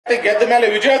ಗೆದ್ದ ಮೇಲೆ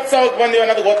ವಿಜಯೋತ್ಸವಕ್ಕೆ ಬಂದಿವಿ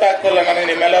ಅನ್ನೋದು ಗೊತ್ತಾಗ್ತಿಲ್ಲ ನನಗೆ.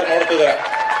 ನಿಮ್ಮೆಲ್ಲರೂ ನೋಡ್ತಿದ್ರ,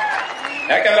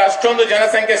 ಯಾಕಂದ್ರೆ ಅಷ್ಟೊಂದು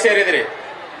ಜನಸಂಖ್ಯೆ ಸೇರಿದ್ರಿ.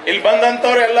 ಇಲ್ಲಿ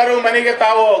ಬಂದಂತವ್ರು ಎಲ್ಲರೂ ಮನೆಗೆ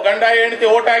ತಾವು ಗಂಡ ಹೆಂಡತಿ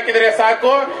ಓಟ್ ಹಾಕಿದ್ರೆ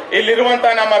ಸಾಕು, ಇಲ್ಲಿರುವಂತ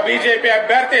ನಮ್ಮ ಬಿಜೆಪಿ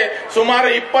ಅಭ್ಯರ್ಥಿ ಸುಮಾರು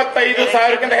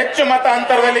 25,000ಕ್ಕಿಂತ ಹೆಚ್ಚು ಮತ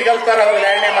ಅಂತರದಲ್ಲಿ ಗೆಲ್ತಾರೆ. ಅದ್ರಲ್ಲಿ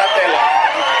ಎರಡನೇ ಮಾತೇ ಇಲ್ಲ.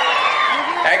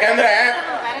 ಯಾಕಂದ್ರೆ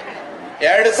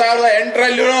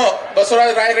 2008ರಲ್ಲೂ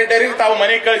ಬಸವರಾಜ ರಾಯರೆಡ್ಡಿಯವರಿಗೆ ತಾವು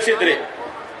ಮನೆಗೆ ಕಳಿಸಿದ್ರಿ.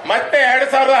 ಮತ್ತೆ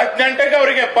 2018ಗೆ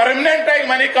ಅವರಿಗೆ ಪರ್ಮನೆಂಟ್ ಆಗಿ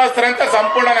ಮನೆಗೆ ಕಳಿಸ್ತಾರೆ ಅಂತ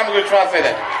ಸಂಪೂರ್ಣ ನಮ್ಗೆ ವಿಶ್ವಾಸ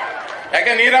ಇದೆ.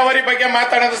 ಯಾಕೆ ನೀರಾವರಿ ಬಗ್ಗೆ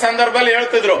ಮಾತಾಡೋ ಸಂದರ್ಭದಲ್ಲಿ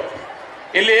ಹೇಳ್ತಿದ್ರು,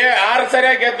 ಇಲ್ಲಿ 6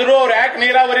 ಸರಿಯಾಗಿ ಗೆದ್ರು ಅವ್ರು ಯಾಕೆ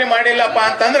ನೀರಾವರಿ ಮಾಡಿಲ್ಲಪ್ಪ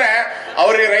ಅಂತಂದ್ರೆ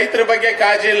ಅವ್ರಿಗೆ ರೈತರ ಬಗ್ಗೆ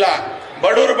ಕಾಳಜಿ ಇಲ್ಲ,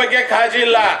 ಬಡವ್ರ ಬಗ್ಗೆ ಕಾಳಜಿ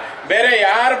ಇಲ್ಲ, ಬೇರೆ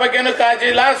ಯಾರ ಬಗ್ಗೆನೂ ಕಾಳಜಿ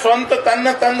ಇಲ್ಲ. ಸ್ವಂತ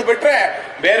ತಂದು ಬಿಟ್ರೆ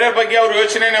ಬೇರೆ ಬಗ್ಗೆ ಅವ್ರು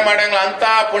ಯೋಚನೆನೆ ಮಾಡಂಗಿಲ್ಲ. ಅಂತ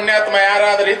ಪುಣ್ಯಾತ್ಮ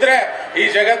ಯಾರಾದ್ರೂ ಇದ್ರೆ ಈ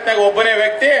ಜಗತ್ನಾಗ ಒಬ್ಬನೇ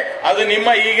ವ್ಯಕ್ತಿ, ಅದು ನಿಮ್ಮ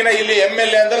ಈಗಿನ ಇಲ್ಲಿ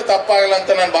MLA ಅಂದ್ರೆ ತಪ್ಪಾಗಲ್ಲ ಅಂತ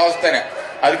ನಾನು ಭಾವಿಸ್ತೇನೆ.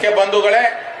 ಅದಕ್ಕೆ ಬಂಧುಗಳೇ,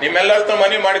 ನಿಮ್ಮೆಲ್ಲರ ಹತ್ರ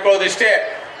ಮನವಿ ಮಾಡಿಕೊಳ್ಳೋದಿಷ್ಟೇ.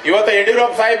 ಇವತ್ತು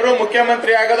ಯಡಿಯೂರಪ್ಪ ಸಾಹೇಬರು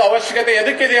ಮುಖ್ಯಮಂತ್ರಿ ಆಗೋದು ಅವಶ್ಯಕತೆ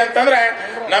ಎದಕ್ಕಿದೆ ಅಂತಂದ್ರೆ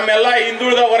ನಮ್ಮೆಲ್ಲ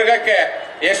ಹಿಂದುಳಿದ ವರ್ಗಕ್ಕೆ,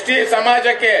 ST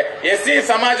ಸಮಾಜಕ್ಕೆ, SC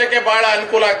ಸಮಾಜಕ್ಕೆ ಬಹಳ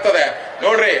ಅನುಕೂಲ ಆಗ್ತದೆ.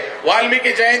 ನೋಡ್ರಿ,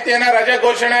 ವಾಲ್ಮೀಕಿ ಜಯಂತಿಯನ್ನ ರಜೆ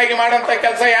ಘೋಷಣೆ ಆಗಿ ಮಾಡಂತ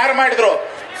ಕೆಲಸ ಯಾರು ಮಾಡಿದ್ರು?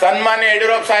 ಸನ್ಮಾನ್ಯ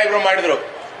ಯಡಿಯೂರಪ್ಪ ಸಾಹೇಬರು ಮಾಡಿದ್ರು.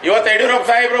 ಇವತ್ತು ಯಡಿಯೂರಪ್ಪ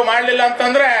ಸಾಹೇಬರು ಮಾಡ್ಲಿಲ್ಲ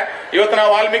ಅಂತಂದ್ರೆ ಇವತ್ತು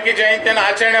ನಾವು ವಾಲ್ಮೀಕಿ ಜಯಂತಿಯನ್ನು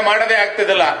ಆಚರಣೆ ಮಾಡೋದೇ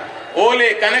ಆಗ್ತಿದಿಲ್ಲ. ಹೋಲಿ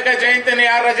ಕನಕ ಜಯಂತಿನ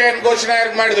ಯಾರು ರಜೆ ಘೋಷಣೆ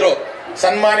ಮಾಡಿದ್ರು?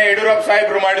 ಸನ್ಮಾನ್ಯ ಯಡಿಯೂರಪ್ಪ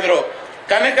ಸಾಹೇಬರು ಮಾಡಿದ್ರು.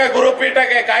 ಕನಕ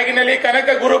ಗುರುಪೀಠಕ್ಕೆ, ಕಾಗಿನಲ್ಲಿ ಕನಕ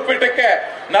ಗುರುಪೀಠಕ್ಕೆ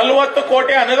 40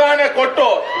 ಕೋಟಿ ಅನುದಾನ ಕೊಟ್ಟು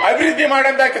ಅಭಿವೃದ್ಧಿ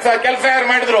ಮಾಡಂತ ಕೆಲಸ ಯಾರು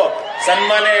ಮಾಡಿದ್ರು?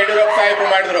 ಸನ್ಮಾನ್ಯ ಯಡಿಯೂರಪ್ಪ ಸಾಹೇಬರು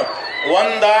ಮಾಡಿದ್ರು. 1,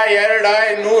 2,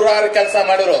 106 ಕೆಲಸ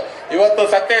ಮಾಡಿದ್ರು. ಇವತ್ತು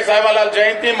ಸತ್ಯ ಸಾಯಿಬಾಲಾಲ್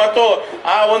ಜಯಂತಿ ಮತ್ತು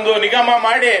ಆ ಒಂದು ನಿಗಮ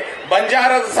ಮಾಡಿ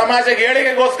ಬಂಜಾರ ಸಮಾಜಕ್ಕೆ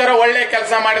ಏಳಿಗೆಗೋಸ್ಕರ ಒಳ್ಳೆ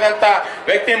ಕೆಲಸ ಮಾಡಿದಂತ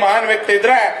ವ್ಯಕ್ತಿ, ಮಹಾನ್ ವ್ಯಕ್ತಿ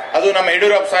ಇದ್ರೆ ಅದು ನಮ್ಮ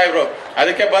ಯಡಿಯೂರಪ್ಪ ಸಾಹೇಬರು.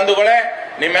 ಅದಕ್ಕೆ ಬಂಧುಗಳೇ,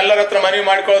 ನಿಮ್ಮೆಲ್ಲರ ಹತ್ರ ಮನವಿ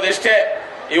ಮಾಡ್ಕೊಳ್ಳೋದು ಇಷ್ಟೇ.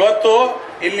 ಇವತ್ತು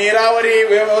ಇಲ್ಲಿ ನೀರಾವರಿ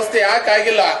ವ್ಯವಸ್ಥೆ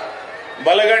ಯಾಕಾಗಿಲ್ಲ?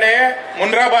 ಬಲಗಡೆ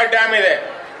ಮುನ್ರಾಬಾದ್ ಡ್ಯಾಮ್ ಇದೆ,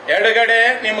 ಎಡಗಡೆ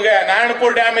ನಿಮ್ಗೆ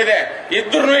ನಾರಾಯಣಪುರ ಡ್ಯಾಮ್ ಇದೆ.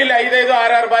 ಇದ್ರೂ ಇಲ್ಲಿ 5-5,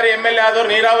 6-6 ಬಾರಿ MLA ಆದವ್ರು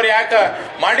ನೀರಾವರಿ ಯಾಕೆ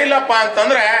ಮಾಡಿಲ್ಲಪ್ಪ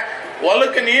ಅಂತಂದ್ರೆ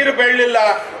ಹೊಲಕ್ಕೆ ನೀರು ಬೆಳಿಲಿಲ್ಲ.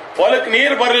 ಹೊಲಕ್ಕೆ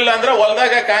ನೀರು ಬರಲಿಲ್ಲ ಅಂದ್ರೆ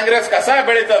ಹೊಲದಾಗ ಕಾಂಗ್ರೆಸ್ ಕಸ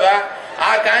ಬೆಳೀತದ.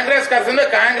 ಆ ಕಾಂಗ್ರೆಸ್ ಕಸದಿಂದ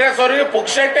ಕಾಂಗ್ರೆಸ್ ಅವರಿಗೆ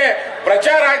ಪುಕ್ಷಟ್ಟೆ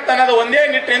ಪ್ರಚಾರ ಆಗ್ತಾನ. ಅದು ಒಂದೇ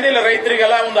ನಿಟ್ಟಿನಿಂದ ಇಲ್ಲಿ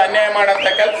ರೈತರಿಗೆಲ್ಲ ಒಂದು ಅನ್ಯಾಯ ಮಾಡಂತ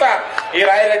ಕೆಲಸ ಈ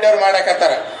ರಾಯರೆಡ್ಡಿ ಅವ್ರು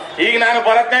ಮಾಡಕತ್ತಾರ. ಈಗ ನಾನು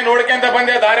ಬರತ್ನೆ ನೋಡ್ಕೊಂತ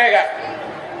ಬಂದೆ ದಾರ್ಯಾಗ,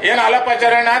 ಏನ್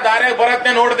ಅಲಪಚರಣ ದಾರ್ಯಾಗ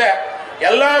ಬರತ್ನೆ ನೋಡ್ದೆ,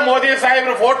 ಎಲ್ಲಾ ಮೋದಿ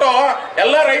ಸಾಹೇಬ್ರ ಫೋಟೋ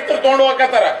ಎಲ್ಲಾ ರೈತರು ತಗೊಂಡು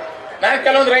ಹೋಗತ್ತಾರ. ನಾನು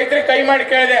ಕೆಲವೊಂದು ರೈತರಿಗೆ ಕೈ ಮಾಡಿ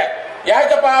ಕೇಳಿದೆ,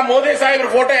 ಯಾಕಪ್ಪ ಮೋದಿ ಸಾಹೇಬ್ರ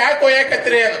ಫೋಟೋ ಯಾಕೆ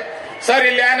ಒಯ್ಯಕತ್ತೀರಿ ಏನು? ಸರ್,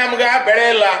 ಇಲ್ಲಿ ನಮ್ಗ ಬೆಳೆ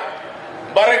ಇಲ್ಲ,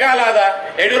 ಬರಗಾಲ ಅದ,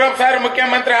 ಯಡಿಯೂರಪ್ಪ ಸಾಹೇಬ್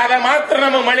ಮುಖ್ಯಮಂತ್ರಿ ಆದಾಗ ಮಾತ್ರ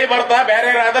ನಮಗ್ ಮಳಿ ಬರ್ತಾ, ಬೇರೆ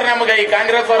ಆದ್ರೆ ನಮ್ಗೆ ಈ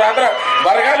ಕಾಂಗ್ರೆಸ್ ಅವ್ರ ಆದ್ರ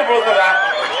ಬರಗಾಲ ಬೀಳ್ತದ,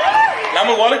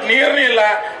 ನಮಗ್ ಹೊಲಕ್ ನೀರ್ನು ಇಲ್ಲ.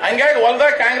 ಹಂಗಾಗಿ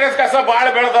ಹೊಲದಾಗ ಕಾಂಗ್ರೆಸ್ ಕಸ ಬಾಳ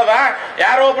ಬೆಳೆದದ.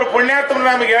 ಯಾರೋ ಒಬ್ರು ಪುಣ್ಯಾತ್ಮರು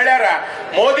ನಮ್ಗೆ ಹೇಳ್ಯಾರ,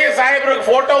 ಮೋದಿ ಸಾಹೇಬ್ರ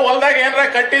ಫೋಟೋ ಹೊಲದಾಗ ಏನಾರ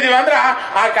ಕಟ್ಟಿದೀವಿ ಅಂದ್ರ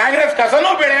ಆ ಕಾಂಗ್ರೆಸ್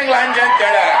ಕಸನೂ ಬೆಳೆಯಂಗಿಲ್ಲ ಅಂಜ ಅಂತ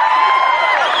ಹೇಳ್ಯಾರ.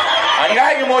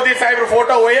 ಹಂಗಾಗಿ ಮೋದಿ ಸಾಹೇಬ್ರ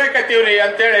ಫೋಟೋ ಒಯ್ಯಕತ್ತೀವ್ರಿ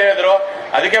ಅಂತೇಳಿ ಹೇಳಿದ್ರು.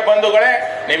 ಅದಕ್ಕೆ ಬಂಧುಗಳೇ,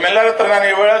 ನಿಮ್ಮೆಲ್ಲರ ಹತ್ರ ನಾನು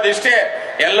ಹೇಳೋದಿಷ್ಟೇ,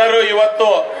 ಎಲ್ಲರೂ ಇವತ್ತು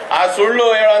ಆ ಸುಳ್ಳು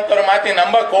ಹೇಳುವಂತವ್ರ ಮಾತಿ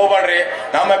ನಂಬಕ್ ಹೋಗ್ಬೇಡ್ರಿ.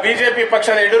 ನಮ್ಮ ಬಿಜೆಪಿ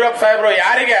ಪಕ್ಷದ ಯಡಿಯೂರಪ್ಪ ಸಾಹೇಬರು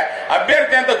ಯಾರಿಗೆ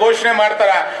ಅಭ್ಯರ್ಥಿ ಅಂತ ಘೋಷಣೆ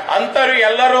ಮಾಡ್ತಾರ ಅಂತವ್ರಿಗೆ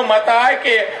ಎಲ್ಲರೂ ಮತ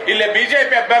ಹಾಕಿ ಇಲ್ಲಿ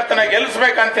ಬಿಜೆಪಿ ಅಭ್ಯರ್ಥಿನ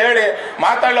ಗೆಲ್ಲಿಸ್ಬೇಕಂತ ಹೇಳಿ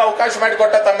ಮಾತಾಡಲು ಅವಕಾಶ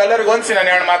ಮಾಡಿಕೊಟ್ಟ ತಮ್ಮೆಲ್ಲರಿಗೂ ಹೊಂದಿಸಿ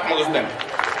ನಾನು 2 ಮಾತು ಮುಗಿಸ್ತೇನೆ.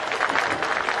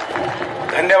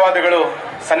 ಧನ್ಯವಾದಗಳು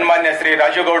ಸನ್ಮಾನ್ಯ ಶ್ರೀ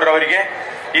ರಾಜುಗೌಡ್ರವರಿಗೆ.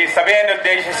 ಈ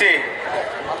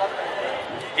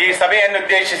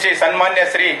ಸಭೆಯನ್ನುದ್ದೇಶಿಸಿ ಸನ್ಮಾನ್ಯ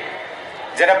ಶ್ರೀ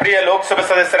ಜನಪ್ರಿಯ ಲೋಕಸಭಾ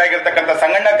ಸದಸ್ಯರಾಗಿರ್ತಕ್ಕಂಥ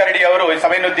ಸಂಗಣ್ಣ ಕರಡಿ ಅವರು ಈ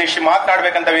ಸಭೆಯನ್ನುದ್ದೇಶಿಸಿ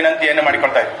ಮಾತನಾಡಬೇಕಂತ ವಿನಂತಿಯನ್ನು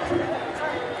ಮಾಡಿಕೊಳ್ತಾ ಇದ್ದಾರೆ.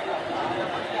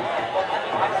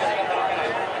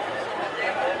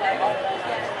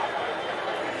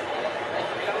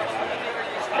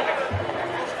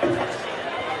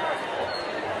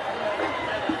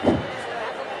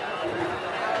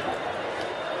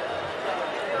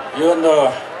 ಈ ಒಂದು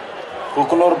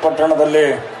ಕುಕನೂರು ಪಟ್ಟಣದಲ್ಲಿ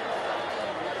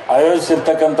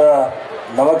ಆಯೋಜಿಸಿರ್ತಕ್ಕಂಥ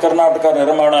ನವಕರ್ನಾಟಕ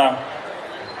ನಿರ್ಮಾಣ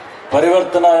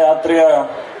ಪರಿವರ್ತನಾ ಯಾತ್ರೆಯ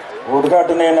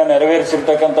ಉದ್ಘಾಟನೆಯನ್ನು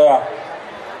ನೆರವೇರಿಸಿರ್ತಕ್ಕಂಥ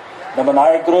ನಮ್ಮ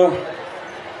ನಾಯಕರು,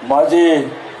 ಮಾಜಿ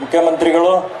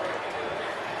ಮುಖ್ಯಮಂತ್ರಿಗಳು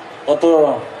ಮತ್ತು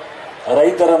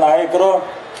ರೈತರ ನಾಯಕರು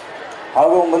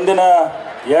ಹಾಗೂ ಮುಂದಿನ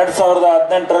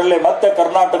 2018ರಲ್ಲಿ ಮತ್ತೆ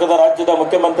ಕರ್ನಾಟಕದ ರಾಜ್ಯದ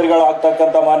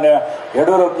ಮುಖ್ಯಮಂತ್ರಿಗಳಾಗ್ತಕ್ಕಂಥ ಮಾನ್ಯ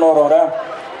ಯಡಿಯೂರಪ್ಪನವರವರ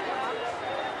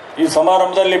ಈ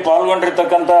ಸಮಾರಂಭದಲ್ಲಿ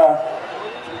ಪಾಲ್ಗೊಂಡಿರ್ತಕ್ಕಂಥ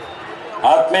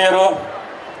ಆತ್ಮೀಯರು,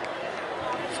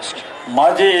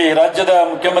 ಮಾಜಿ ರಾಜ್ಯದ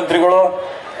ಮುಖ್ಯಮಂತ್ರಿಗಳು,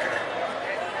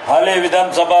 ಹಾಲಿ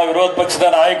ವಿಧಾನಸಭಾ ವಿರೋಧ ಪಕ್ಷದ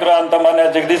ನಾಯಕರು ಅಂತ ಮಾನ್ಯ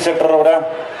ಜಗದೀಶ್ ಶೆಟ್ಟರ್ ಅವರ,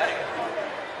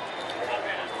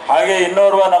 ಹಾಗೆ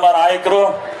ಇನ್ನೋರ್ವ ನಮ್ಮ ನಾಯಕರು,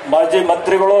 ಮಾಜಿ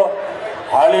ಮಂತ್ರಿಗಳು,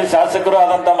 ಹಾಲಿ ಶಾಸಕರು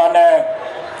ಆದಂತ ಮಾನ್ಯ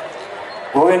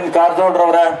ಗೋವಿಂದ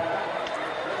ಕಾರಜೋಳರವರ,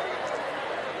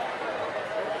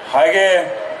 ಹಾಗೆ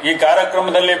ಈ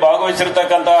ಕಾರ್ಯಕ್ರಮದಲ್ಲಿ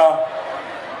ಭಾಗವಹಿಸಿರ್ತಕ್ಕಂಥ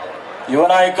ಯುವ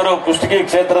ನಾಯಕರು, ಕುಷ್ಟಗಿ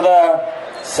ಕ್ಷೇತ್ರದ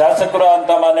ಶಾಸಕರು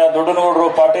ಅಂತ ಮಾನ್ಯ ದೊಡ್ಡನಗೌಡರು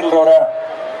ಪಾಟೀಲ್ರವರ,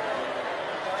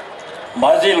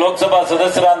 ಮಾಜಿ ಲೋಕಸಭಾ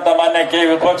ಸದಸ್ಯರಂತ ಮಾನ್ಯ ಕೆ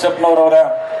ವಿಪಕ್ಷಪ್ಪನವರವರ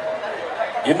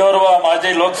ಇನ್ನೋರ್ವ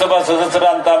ಮಾಜಿ ಲೋಕಸಭಾ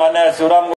ಸದಸ್ಯರಂತ ಮಾನ್ಯ ಶಿವರಾಮ್